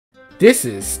This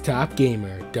is Top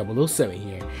Gamer 007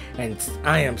 here, and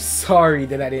I am sorry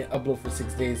that I didn't upload for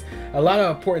 6 days. A lot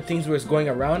of important things was going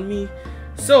around me,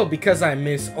 so because I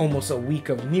missed almost a week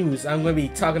of news, I'm going to be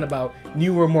talking about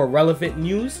newer, more relevant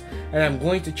news, and I'm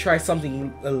going to try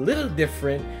something a little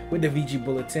different with the VG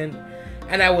Bulletin,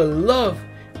 and I would love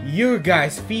your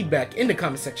guys' feedback in the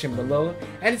comment section below.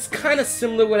 And it's kind of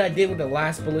similar what I did with the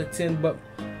last bulletin, but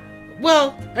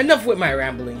well, enough with my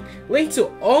rambling. Link to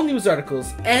all news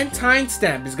articles and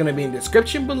timestamp is going to be in the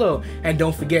description below. And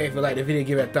don't forget, if you like the video,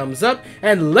 give it a thumbs up.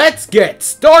 And let's get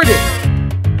started!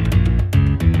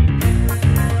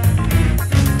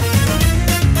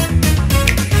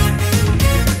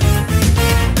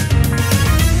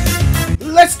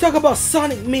 Let's talk about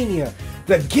Sonic Mania,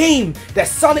 the game that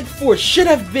Sonic 4 should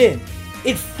have been.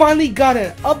 It finally got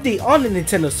an update on the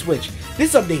Nintendo Switch.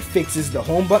 This update fixes the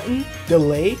home button,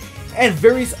 delay, and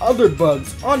various other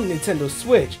bugs on the Nintendo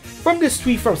Switch. From this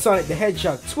tweet from Sonic the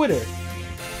Hedgehog Twitter,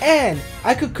 and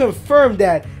I could confirm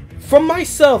that from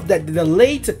myself that the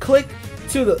delay to click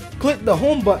the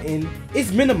home button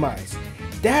is minimized.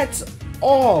 That's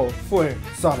all for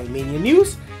Sonic Mania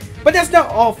news, but that's not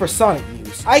all for Sonic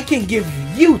news. I can give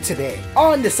you today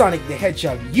on the Sonic the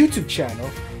Hedgehog YouTube channel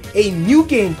a new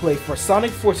gameplay for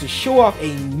Sonic 4 to show off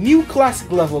a new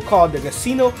classic level called the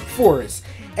Casino Forest.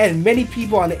 And many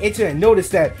people on the internet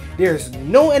noticed that there's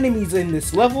no enemies in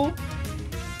this level,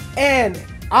 and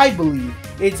I believe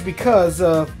it's because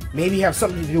of maybe have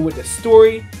something to do with the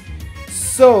story.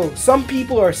 So some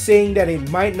people are saying that it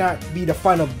might not be the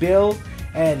final build,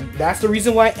 and that's the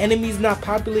reason why enemies not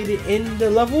populated in the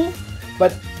level,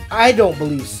 but I don't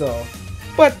believe so.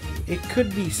 But it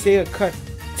could be say a cut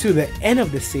to the end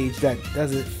of the stage that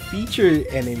doesn't feature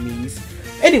enemies.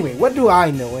 Anyway, what do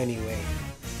I know anyway?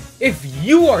 If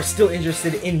you are still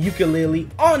interested in Yooka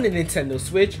on the Nintendo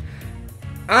Switch,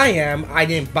 I am. I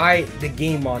didn't buy the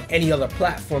game on any other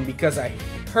platform because I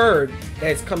heard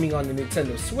that it's coming on the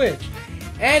Nintendo Switch,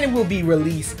 and it will be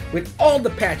released with all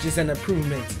the patches and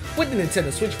improvements with the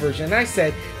Nintendo Switch version. And I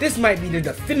said this might be the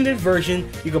definitive version.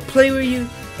 You can play with you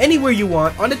anywhere you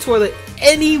want, on the toilet,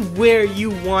 anywhere you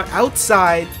want,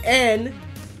 outside, and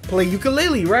play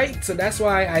ukulele, right? So that's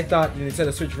why I thought the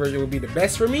Nintendo Switch version would be the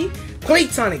best for me.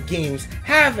 Playtonic Games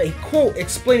have a quote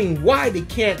explaining why they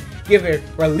can't give a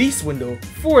release window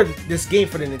for this game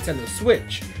for the Nintendo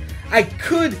Switch. I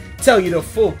could tell you the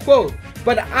full quote,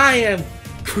 but I am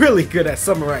really good at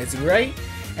summarizing, right?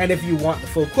 And if you want the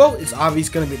full quote, it's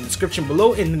obviously going to be in the description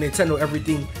below in the Nintendo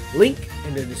Everything link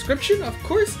in the description, of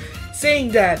course,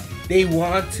 saying that they're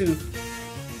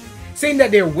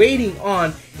waiting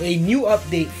on a new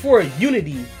update for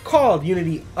Unity called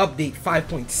Unity Update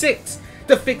 5.6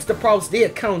 to fix the problems they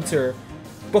encounter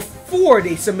before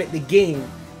they submit the game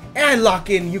and lock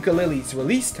in Yooka-Laylee's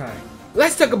release time.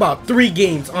 Let's talk about 3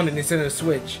 games on the Nintendo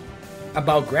Switch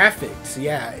about graphics.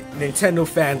 Yeah, Nintendo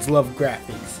fans love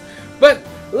graphics. But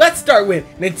let's start with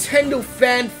Nintendo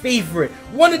fan favorite,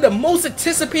 one of the most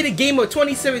anticipated game of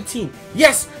 2017.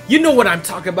 Yes, you know what I'm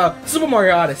talking about, Super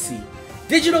Mario Odyssey.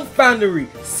 Digital Foundry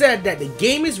said that the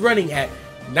game is running at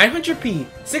 900p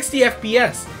 60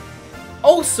 FPS.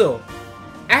 Also,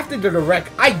 after the direct,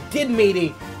 I did make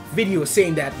a video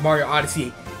saying that Mario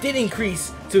Odyssey did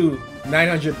increase to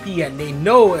 900p, and they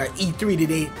know at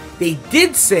E3 they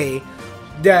did say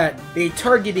that they're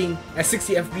targeting at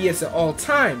 60 FPS at all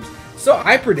times. So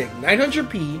I predict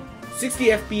 900p 60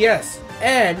 FPS,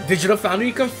 and Digital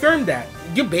Foundry confirmed that.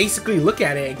 You basically look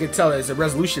at it and can tell there's a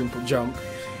resolution jump.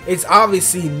 It's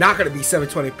obviously not going to be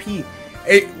 720p.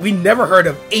 We never heard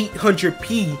of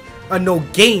 800p on no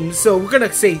game, so we're going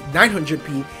to say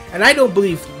 900p. And I don't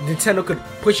believe Nintendo could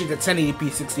push it to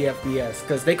 1080p 60 FPS,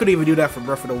 because they could even do that for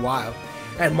Breath of the Wild.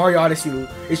 And Mario Odyssey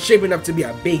is shaping up to be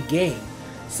a big game.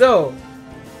 So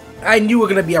I knew we're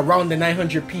going to be around the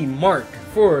 900p mark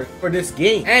for this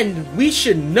game. And we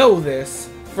should know this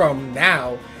from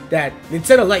now, that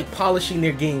Nintendo like polishing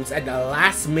their games at the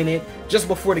last minute just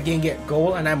before the game get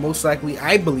gold, and I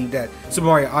believe that Super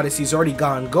Mario Odyssey has already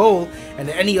gone gold, and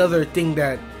any other thing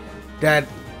that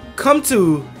come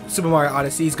to Super Mario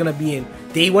Odyssey is gonna be in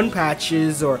day 1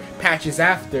 patches or patches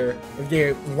after if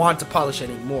they want to polish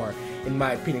any more, in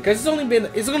my opinion, because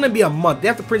it's gonna be a month. They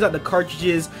have to print out the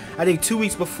cartridges. I think 2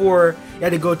 weeks before you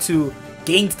had to go to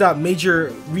GameStop,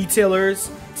 major retailers,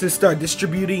 to start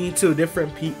distributing to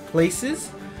different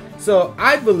places. So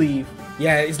I believe,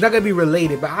 yeah, it's not going to be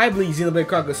related, but I believe Xenoblade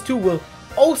Chronicles 2 will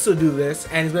also do this,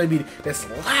 and it's going to be this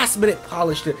last minute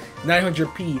polish to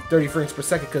 900p 30 frames per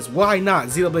second, because why not?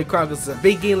 Xenoblade Chronicles is a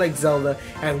big game like Zelda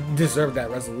and deserve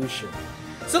that resolution.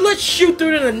 So let's shoot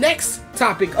through to the next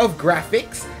topic of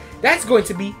graphics. That's going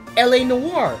to be L.A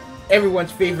Noire.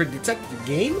 everyone's favorite detective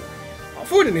game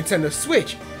for the Nintendo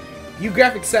Switch. You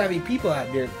graphic savvy people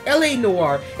out there, L.A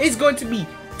Noire is going to be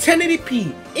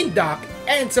 1080p in dock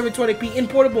and 720p in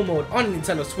portable mode on the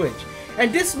Nintendo Switch.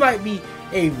 And this might be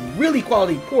a really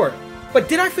quality port. But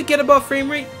did I forget about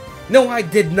frame rate? No, I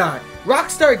did not.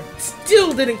 Rockstar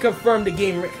still didn't confirm the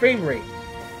game frame rate.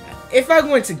 If I'm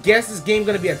going to guess, this game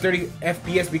going to be at 30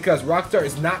 FPS because Rockstar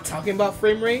is not talking about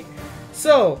frame rate.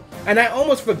 So, and I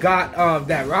almost forgot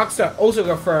that Rockstar also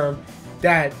confirmed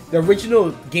that the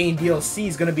original game DLC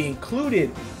is going to be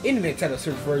included in the Nintendo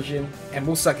Switch version, and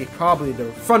most likely probably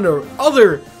from the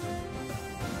other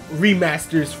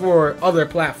remasters for other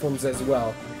platforms as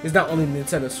well. It's not only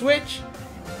Nintendo Switch,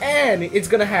 and it's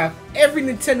going to have every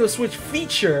Nintendo Switch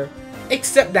feature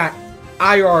except that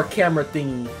IR camera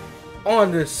thingy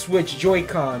on the Switch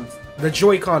Joy-Cons, the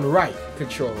Joy-Con right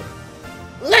controller.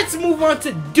 Let's move on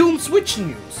to Doom Switch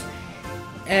news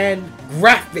and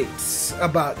graphics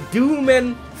about Doom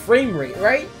and frame rate,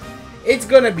 right? It's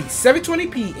gonna be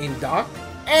 720p in dock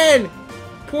and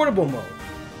portable mode.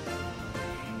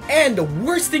 And the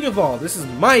worst thing of all, this is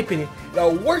my opinion, the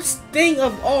worst thing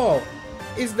of all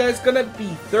is that it's gonna be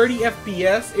 30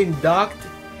 FPS in docked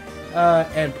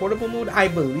and portable mode, I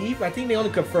believe. I think they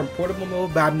only confirmed portable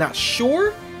mode, but I'm not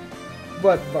sure.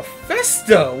 But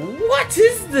Bethesda, what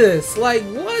is this? Like,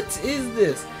 what is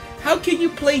this? How can you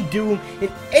play Doom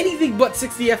in anything but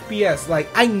 60 FPS? Like,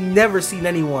 I never seen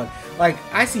anyone. Like,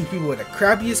 I see people with the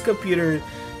crappiest computer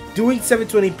doing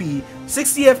 720p,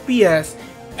 60 FPS,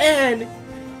 and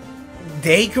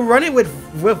they can run it with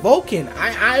Vulkan.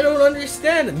 I don't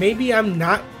understand. Maybe I'm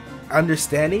not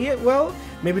understanding it well.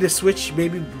 Maybe the Switch,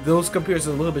 maybe those computers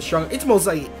are a little bit stronger. It's most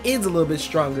likely it's a little bit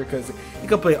stronger because you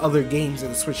can play other games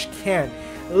and the Switch can.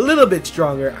 A little bit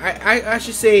stronger. I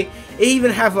should say it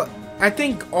even have a, I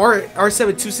think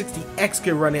R7 260X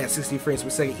can run it at 60 frames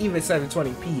per second, even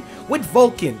 720p with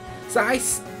Vulkan. So I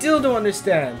still don't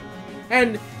understand.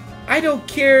 And I don't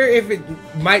care if it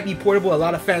might be portable. A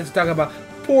lot of fans are talking about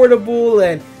portable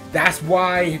and that's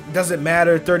why it doesn't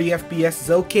matter. 30 FPS is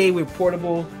okay with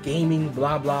portable gaming,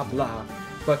 blah blah blah.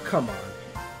 But come on,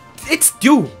 it's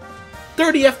Doom.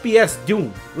 30 FPS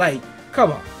Doom. Like,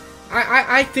 come on.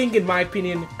 I think, in my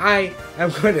opinion, I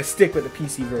am going to stick with the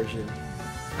PC version.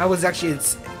 I was actually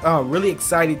really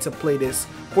excited to play this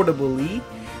portably,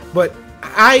 but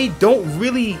I don't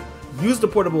really use the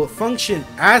portable function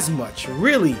as much,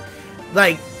 really.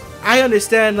 Like, I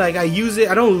understand, like, I use it,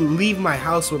 I don't leave my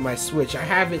house with my Switch. I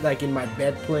have it, like, in my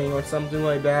bed playing or something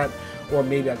like that, or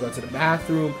maybe I go to the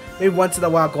bathroom. Maybe once in a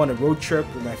while I go on a road trip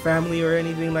with my family or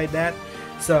anything like that.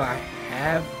 So I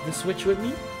have the Switch with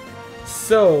me.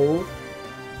 So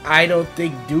I don't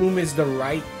think Doom is the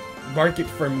right market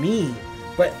for me.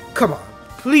 But come on,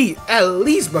 please, at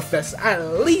least Bethesda, at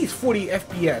least 40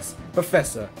 FPS,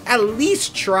 Bethesda, at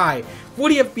least try.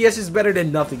 40 FPS is better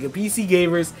than nothing. If PC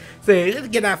gamers say, let's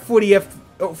get that 45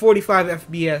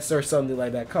 FPS or something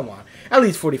like that, come on, at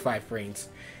least 45 frames.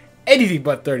 Anything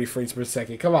but 30 frames per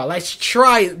second. Come on, let's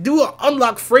try it. Do an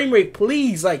unlock frame rate,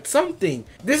 please. Like, something.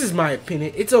 This is my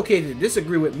opinion. It's okay to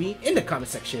disagree with me in the comment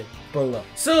section below.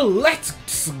 So let's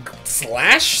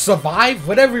survive,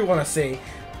 whatever you want to say,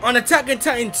 on Attack on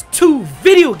Titans 2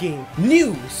 video game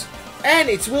news. And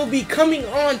it will be coming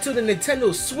on to the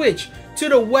Nintendo Switch to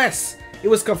the West. It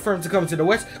was confirmed to come to the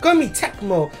West. Komi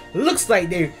Tecmo looks like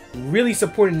they're really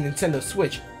supporting the Nintendo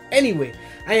Switch. Anyway,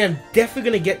 I am definitely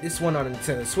going to get this one on the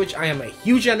Nintendo Switch. I am a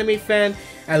huge anime fan.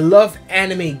 I love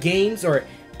anime games or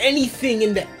anything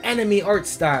in the anime art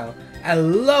style. I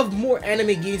love more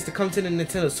anime games to come to the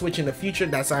Nintendo Switch in the future.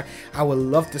 That's why I would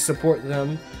love to support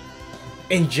them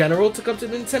in general to come to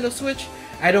the Nintendo Switch.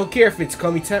 I don't care if it's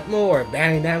Komi Tecmo or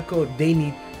Bandai Namco.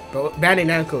 Bandai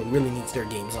Namco really needs their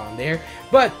games on there.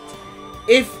 But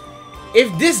if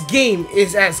this game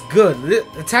is as good,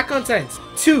 Attack on Titans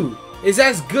 2 is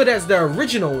as good as the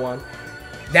original one,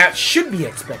 that should be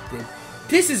expected.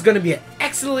 This is going to be an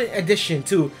excellent addition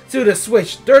to the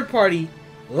Switch third-party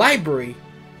library.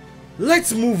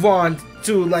 Let's move on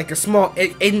to like a small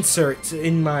insert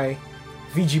in my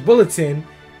VG bulletin.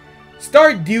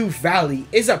 Stardew Valley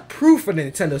is approved for the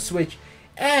Nintendo Switch,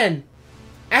 and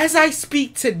as I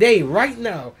speak today, right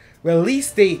now,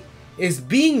 release date is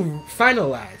being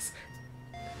finalized.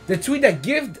 The tweet that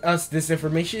gives us this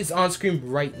information is on screen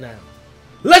right now.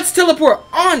 Let's teleport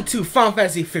on to Final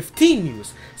Fantasy 15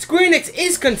 news. Square-enix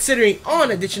is considering an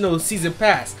additional season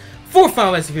pass for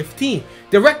Final Fantasy 15.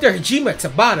 Director Hajime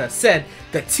Tabata said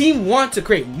the team want to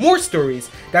create more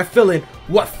stories that fill in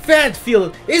what fans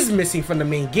feel is missing from the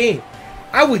main game.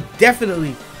 I would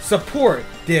definitely support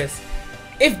this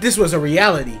if this was a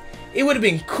reality. It would have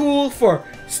been cool for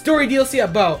story DLC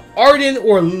about Arden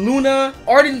or Luna.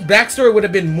 Arden's backstory would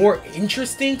have been more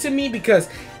interesting to me because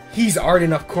he's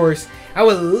Arden, of course. I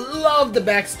would love the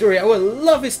backstory. I would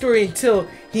love his story until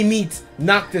he meets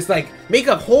Noctis. Like, make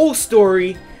a whole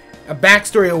story, a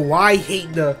backstory of why he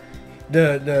hate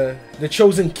the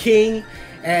chosen king,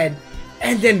 and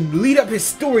then lead up his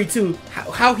story to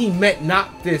how he met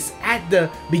Noctis at the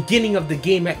beginning of the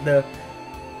game at the,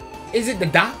 is it the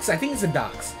docks? I think it's the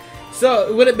docks. So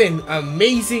it would have been an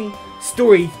amazing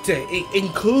story to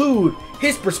include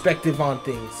his perspective on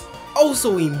things.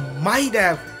 Also, we might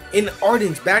have, in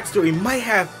Arden's backstory, might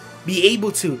have be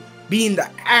able to be in the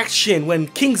action when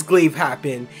Kingsglaive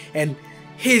happened, and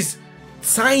his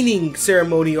signing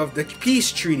ceremony of the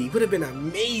peace treaty would have been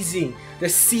amazing to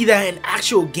see that in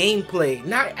actual gameplay,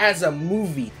 not as a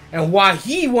movie. And why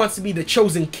he wants to be the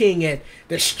chosen king and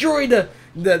destroy the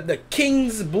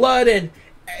king's blood, and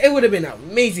it would have been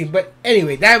amazing. But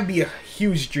anyway, that would be a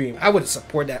huge dream. I would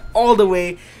support that all the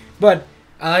way. But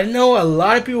I know a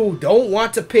lot of people don't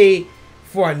want to pay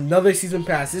for another season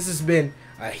pass. This has been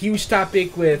a huge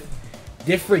topic with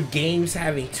different games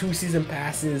having 2 season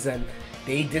passes, and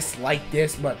they dislike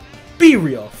this. But be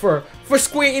real, for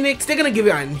Square-enix, they're gonna give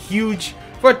it a huge,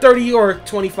 for $30 or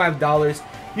 $25,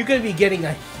 you're gonna be getting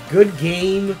a good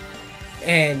game,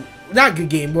 and not good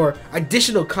game, or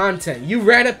additional content. You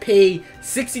rather pay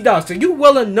 $60. So you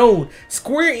well known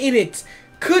Square-enix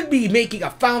could be making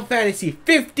a Final Fantasy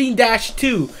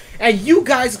 15-2, and you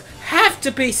guys have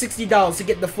to pay $60 to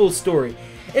get the full story.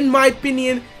 In my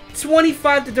opinion,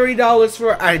 $25 to $30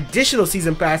 for an additional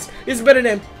season pass is better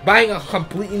than buying a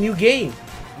completely new game.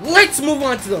 Let's move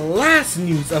on to the last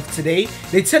news of today.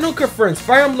 Nintendo confirms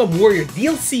Fire Emblem Warrior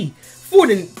DLC for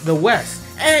the West,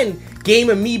 and game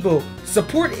amiibo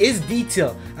support is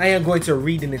detailed. I am going to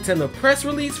read the Nintendo press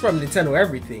release from Nintendo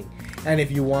Everything, and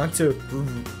if you want the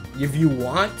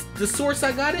source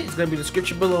I got it's gonna be in the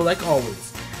description below like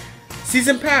always.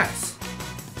 Season Pass,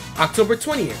 October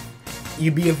 20th.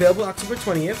 You'll be available October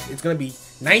 20th. It's gonna be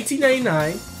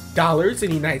 $19.99 in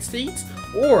the United States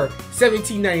or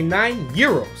 €17.99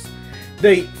 euros.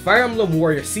 The Fire Emblem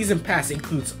Warrior Season Pass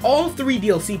includes all 3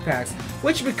 DLC packs,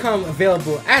 which become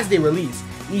available as they release.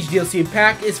 Each DLC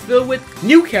pack is filled with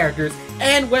new characters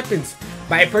and weapons.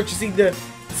 By purchasing the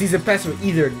Season Pass for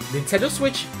either Nintendo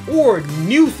Switch or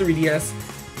new 3DS,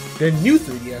 the new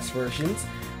 3DS versions,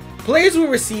 players will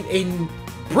receive a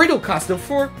bridal costume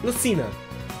for Lucina.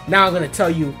 Now I'm going to tell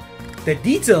you the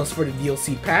details for the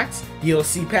DLC packs.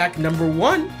 DLC pack number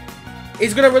 1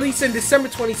 is going to release in December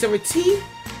 2017.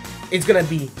 It's going to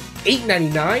be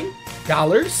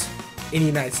 $8.99 in the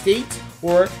United States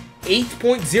or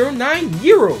 8.09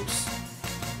 euros.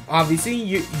 Obviously,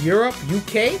 Europe,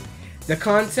 UK. The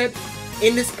content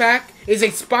in this pack is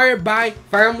inspired by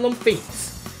Fire Emblem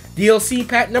Fates. DLC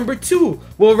pack number 2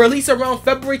 will release around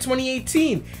February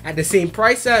 2018 at the same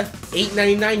price at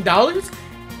 $8.99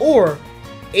 or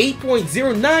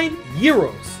 8.09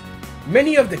 euros.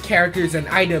 Many of the characters and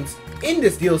items in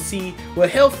this DLC will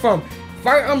hail from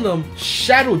Fire Emblem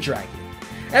Shadow Dragon.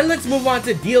 And let's move on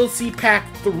to DLC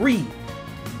pack 3.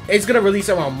 It's going to release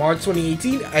around March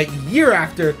 2018, a year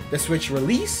after the Switch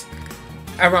release,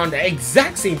 around the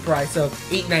exact same price of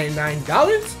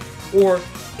 $8.99 or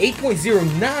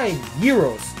 8.09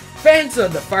 euros. Fans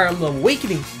of the Fire Emblem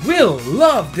Awakening will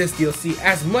love this DLC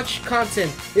as much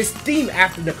content is themed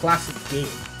after the classic game.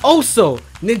 Also,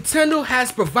 Nintendo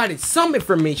has provided some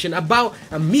information about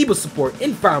amiibo support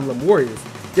in Fire Emblem Warriors.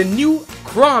 The new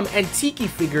Chrom and Tiki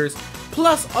figures,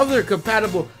 plus other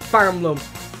compatible Fire Emblem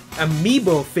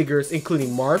amiibo figures including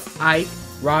Marth, Ike,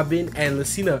 Robin, and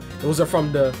Lucina. Those are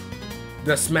from the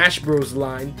Smash Bros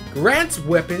line. Grants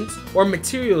weapons or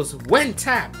materials when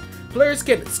tapped. Players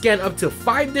can scan up to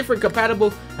 5 different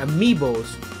compatible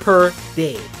amiibos per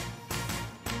day.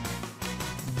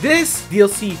 This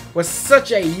DLC was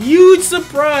such a huge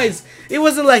surprise. It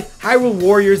wasn't like Hyrule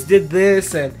Warriors did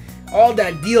this and all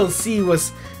that DLC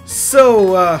was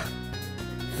so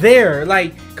there.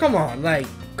 Like, come on, like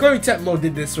Koei Tecmo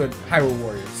did this with Hyrule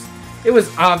Warriors. It was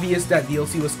obvious that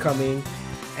DLC was coming,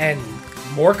 and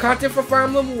more content for Fire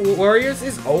Emblem Warriors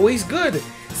is always good.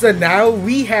 So now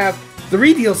we have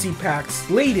 3 DLC packs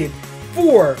slated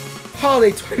for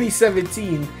Holiday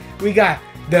 2017. We got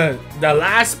the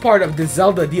last part of the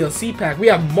Zelda DLC pack. We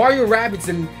have Mario Rabbids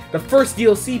in the first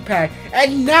DLC pack,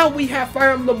 and now we have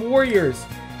Fire Emblem Warriors.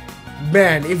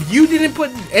 Man, if you didn't put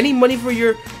any money for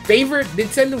your favorite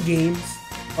Nintendo games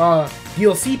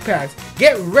DLC packs,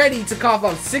 get ready to cough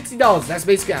out $60. That's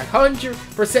basically a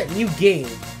 100% new game.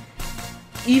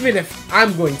 Even if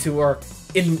I'm going to, or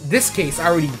in this case I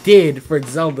already did for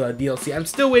Zelda DLC. I'm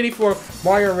still waiting for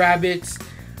Mario Rabbids.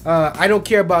 I don't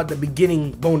care about the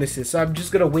beginning bonuses, so I'm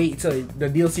just gonna wait until the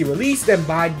DLC release, then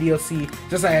buy the DLC,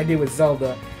 just like I did with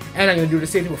Zelda. And I'm gonna do the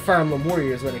same thing with Fire Emblem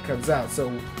Warriors when it comes out.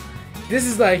 So this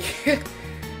is like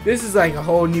this is like a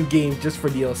whole new game just for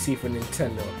DLC for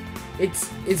Nintendo.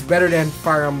 It's better than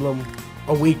Fire Emblem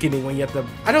Awakening when you have to.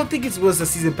 I don't think it was a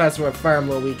season pass for Fire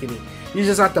Emblem Awakening. You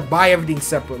just have to buy everything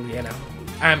separately, and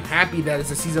I'm happy that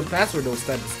it's a season pass for those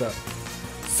type of stuff.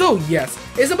 So yes,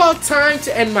 it's about time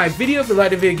to end my video. If you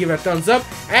like the video, give it a thumbs up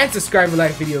and subscribe to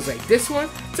like videos like this one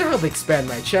to help expand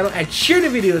my channel, and share the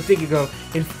video to think you go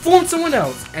inform someone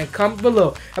else, and comment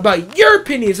below about your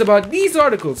opinions about these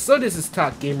articles. So this is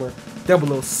Talk Gamer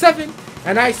 007,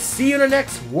 and I see you in the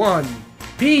next one.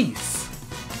 Peace.